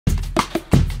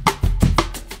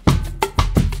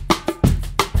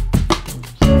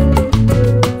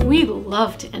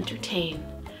love to entertain,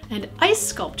 and ice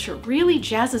sculpture really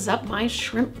jazzes up my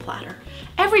shrimp platter.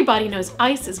 Everybody knows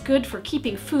ice is good for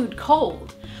keeping food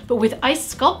cold, but with ice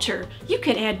sculpture, you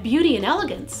can add beauty and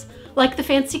elegance, like the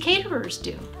fancy caterers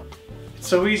do. It's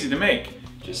so easy to make.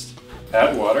 Just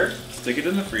add water, stick it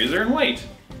in the freezer, and wait.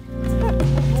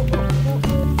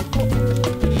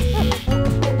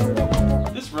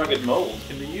 This rugged mold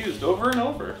can be used over and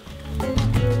over.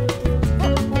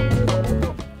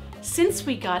 Since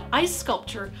we got ice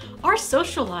sculpture, our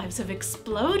social lives have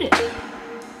exploded.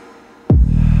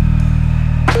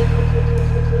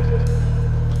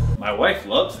 My wife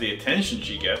loves the attention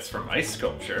she gets from ice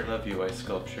sculpture. Love you, ice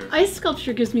sculpture. Ice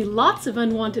sculpture gives me lots of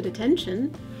unwanted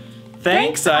attention.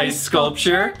 Thanks, ice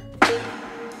sculpture!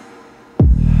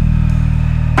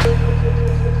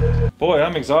 Boy,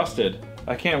 I'm exhausted.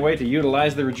 I can't wait to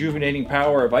utilize the rejuvenating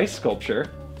power of ice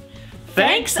sculpture.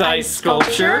 Thanks, ice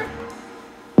sculpture!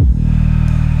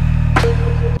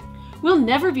 We'll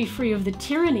never be free of the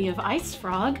tyranny of Ice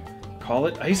Frog. Call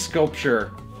it ice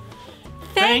sculpture.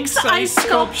 Thanks, ice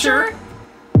sculpture!